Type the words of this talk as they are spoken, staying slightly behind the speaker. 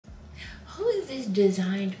this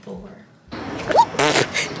designed for?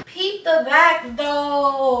 Peep the back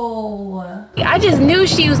though. I just knew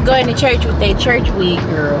she was going to church with a church wig,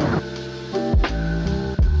 girl.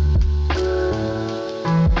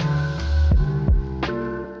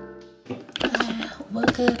 I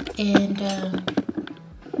woke up and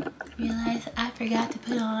realized I forgot to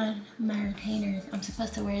put on my retainers. I'm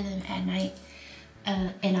supposed to wear them at night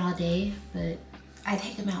and all day, but I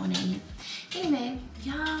take them out when I eat. Anyway,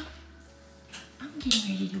 y'all, I'm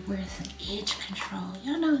getting ready to wear some edge control.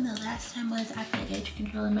 Y'all know when the last time was I put edge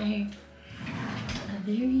control in my hair? A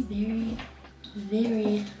very, very,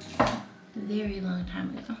 very, very long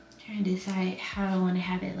time ago. I'm trying to decide how I want to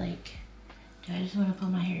have it. Like, do I just want to pull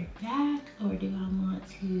my hair back, or do I want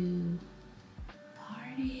to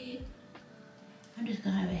part it? I'm just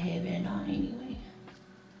gonna have a headband on anyway.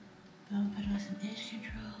 But I'm gonna put on some edge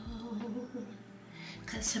control.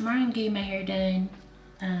 Cause tomorrow I'm getting my hair done.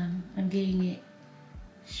 I'm getting it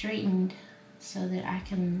straightened so that I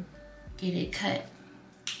can get it cut.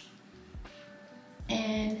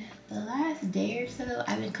 And the last day or so,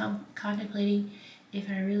 I've been contemplating if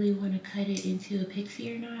I really want to cut it into a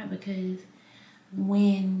pixie or not, because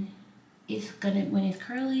when it's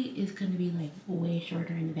curly, it's gonna be like way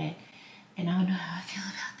shorter in the back, and I don't know how I feel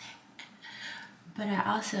about that. But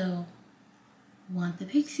I also want the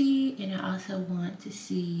pixie, and I also want to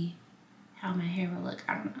see how my hair will look.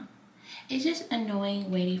 I don't know. It's just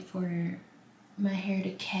annoying waiting for my hair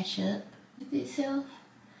to catch up with itself.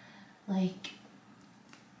 Like,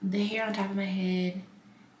 the hair on top of my head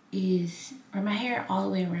is, or my hair all the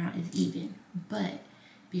way around is even, but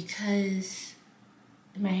because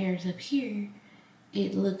my hair is up here,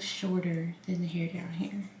 it looks shorter than the hair down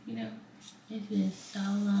here, you know? It's been so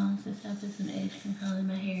long since I put some edge control in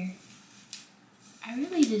my hair. I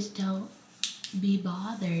really just don't be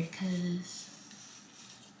bothered because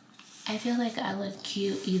I feel like I look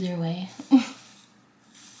cute either way.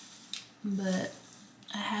 But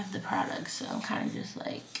I have the product, so I'm kind of just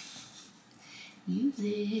like, use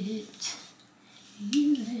it,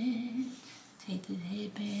 use it. Take this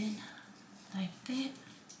headband like that.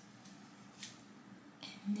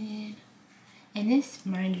 And then, and this,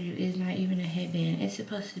 mind you, is not even a headband. It's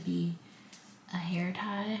supposed to be a hair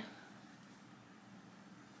tie.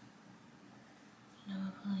 And I'm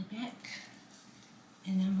gonna pull it back,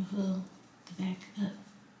 and I'm gonna pull the back up.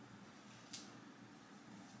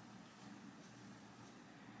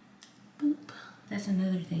 Boop. That's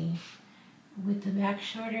another thing. With the back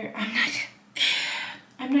shorter, I'm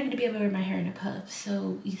not gonna be able to wear my hair in a puff.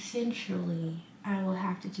 So essentially, I will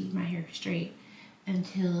have to keep my hair straight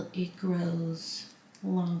until it grows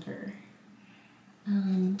longer,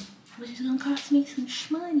 which is gonna cost me some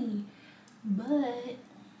money, but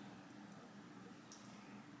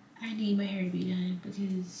I need my hair to be done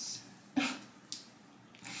because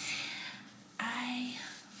I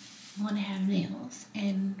want to have nails,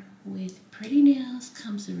 and with pretty nails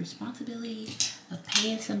comes the responsibility of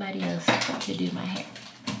paying somebody else to do my hair.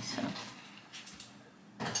 So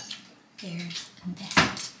there's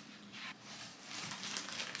that.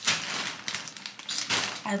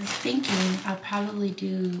 I was thinking I'll probably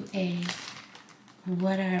do a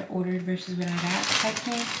what I ordered versus what I got type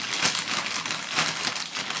thing.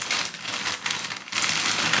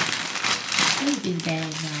 Look at this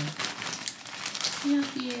bag now. You know,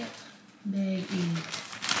 yeah, bag is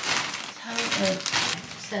so up.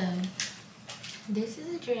 So this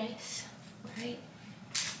is a dress, right?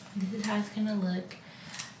 This is how it's gonna look.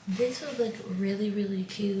 This would look really, really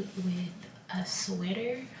cute with a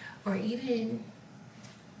sweater, or even,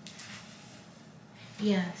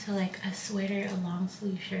 yeah, so like a sweater, a long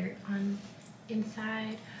sleeve shirt on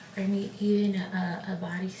inside, or even a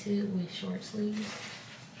bodysuit with short sleeves.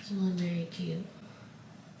 This will look very cute.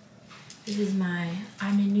 This is my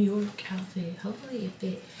I'm in New York outfit. Hopefully it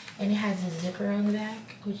fit. And it has a zipper on the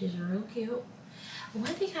back, which is real cute.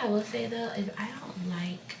 One thing I will say though is I don't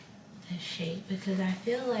like the shape, because I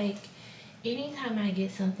feel like anytime I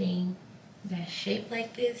get something that's shaped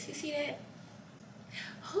like this, you see that?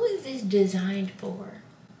 Who is this designed for?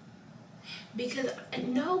 Because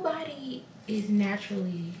nobody is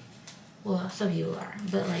naturally, well, some people are,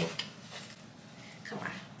 but like, come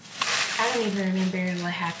on. I don't even remember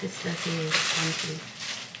what half this stuff is, honestly.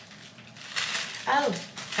 Oh,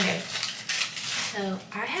 okay. So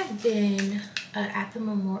I have been at the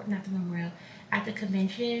memorial, at the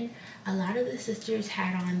convention. A lot of the sisters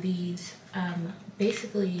had on these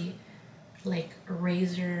basically like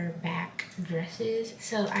razor back dresses.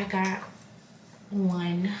 So I got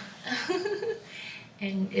one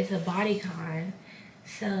and it's a bodycon.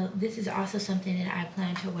 So this is also something that I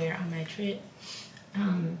plan to wear on my trip.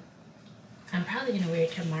 I'm I'm probably gonna wear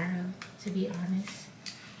it tomorrow, to be honest,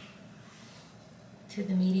 to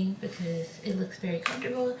the meeting because it looks very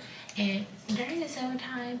comfortable. And during the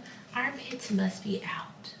summertime, armpits must be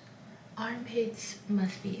out. Armpits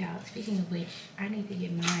must be out. Speaking of which, I need to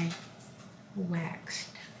get mine waxed.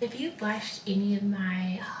 If you've watched any of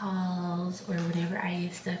my hauls or whenever I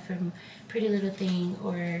get stuff from Pretty Little Thing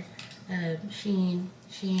or Shein,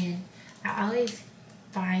 I always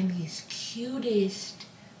find these cutest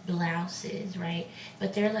blouses, right?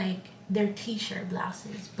 But they're t-shirt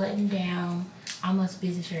blouses, button down, almost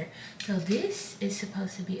business shirt. So this is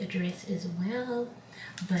supposed to be a dress as well,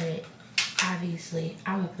 but obviously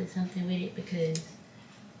I'm gonna put something with it because,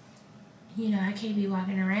 you know, I can't be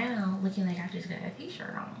walking around looking like I just got a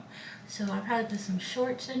t-shirt on. So I'll probably put some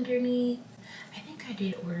shorts underneath. I think I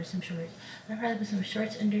did order some shorts. I'll probably put some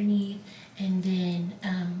shorts underneath and then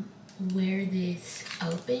wear this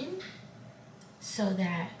open so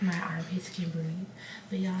that my armpits can breathe.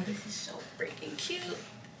 But y'all, this is so freaking cute.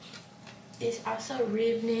 It's also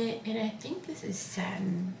rib knit, and I think this is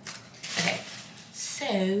satin. Okay,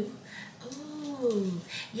 so, ooh,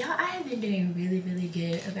 y'all, I have been doing really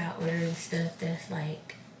good about ordering stuff that's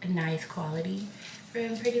like a nice quality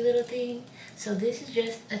from Pretty Little Thing. So this is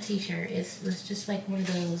just a t-shirt. It's just like one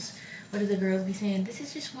of those, what do the girls be saying? This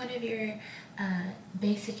is just one of your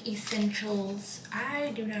basic essentials.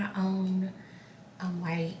 I do not own a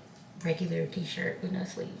white regular t-shirt with no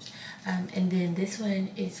sleeves. And then this one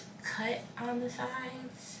is cut on the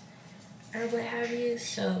sides or what have you.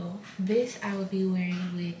 So this I would be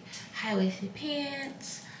wearing with high-waisted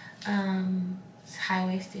pants,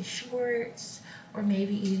 high-waisted shorts, or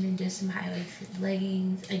maybe even just some high-waisted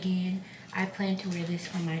leggings. Again, I plan to wear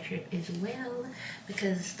this on my trip as well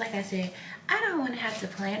because, like I said, I don't want to have to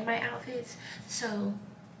plan my outfits. So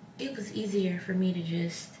it was easier for me to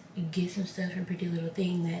just get some stuff from Pretty Little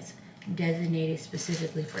Thing that's designated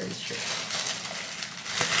specifically for this trip.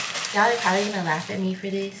 Y'all are probably gonna laugh at me for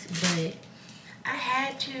this, but I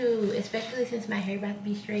had to, especially since my hair about to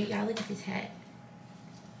be straight. Y'all look at this hat.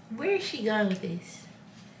 Where is she going with this?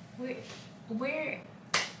 Where?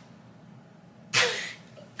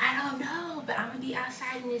 I don't know, but I'm gonna be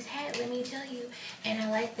outside in this hat, let me tell you. And I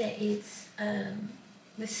like that it's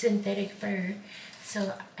the synthetic fur.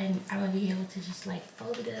 So I'm gonna be able to just like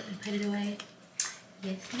fold it up and put it away.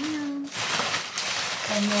 Yes, ma'am.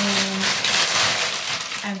 And then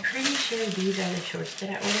I'm pretty sure these are the shorts that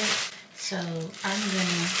I ordered. So I'm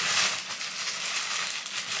gonna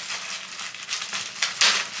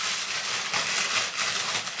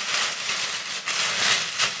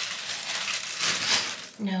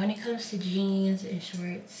now, when it comes to jeans and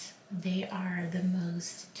shorts, they are the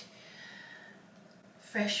most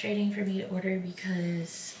frustrating for me to order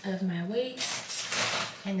because of my waist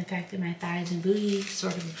and the fact that my thighs and booty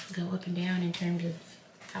sort of go up and down in terms of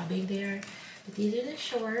how big they are. But these are the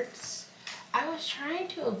shorts. I was trying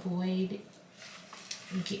to avoid,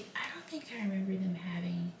 I don't think I remember them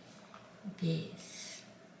having this.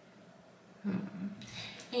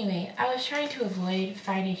 Anyway, I was trying to avoid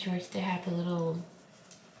finding shorts that have a little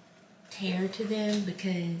tear to them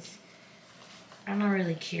because I don't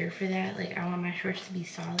really care for that. Like, I want my shorts to be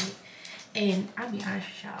solid. And I'll be honest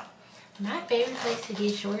with y'all, my favorite place to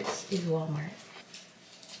get shorts is Walmart.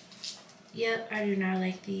 Yep, I do not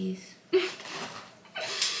like these.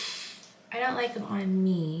 I don't like them on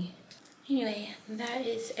me. Anyway, that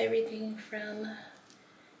is everything from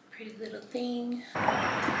Pretty Little Thing.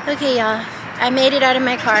 Okay, y'all, I made it out of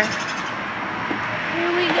my car.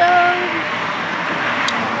 Here we go.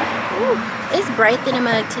 Ooh, it's bright than a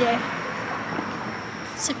mug today.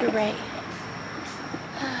 Super bright.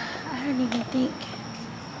 I don't even think.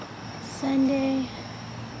 Sunday.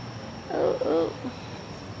 Oh.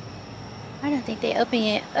 I don't think they open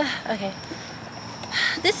yet. Okay.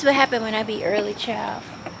 This is what happened when I be early, child.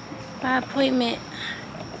 My appointment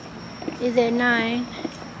is at 9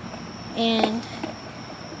 and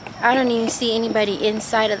I don't even see anybody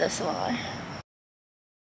inside of the salon.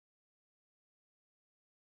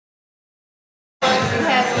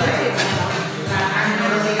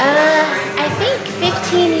 I think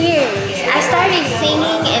 15 years. I started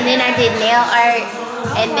singing and then I did nail art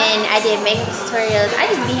and then I did makeup tutorials. I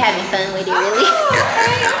just be having fun with it, really.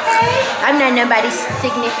 I'm not nobody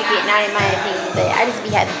significant, not in my opinion, but I just be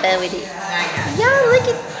having fun with it. Y'all, look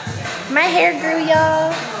at my hair grew,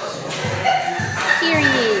 y'all.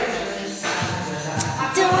 Period.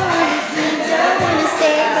 Don't wanna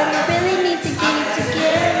stay, but we really need to get it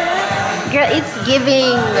together. Girl, it's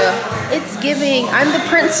giving. It's giving. I'm the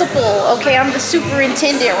principal, okay? I'm the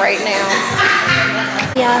superintendent right now.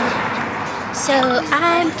 Yeah. So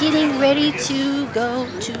I'm getting ready to go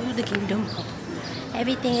to the Kingdom.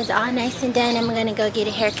 Everything is all nice and done. I'm gonna go get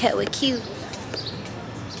a haircut with Q.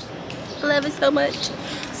 I love it so much.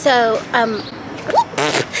 So I'm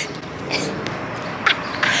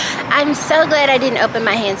so glad I didn't open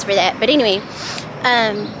my hands for that. But anyway,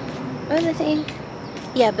 what was I saying?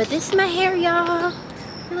 Yeah, but this is my hair, y'all.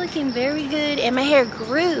 Looking very good, and my hair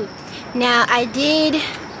grew. Now I did.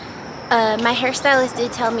 My hairstylist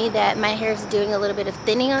did tell me that my hair is doing a little bit of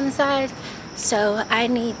thinning on the side, so I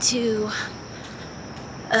need to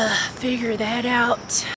figure that out.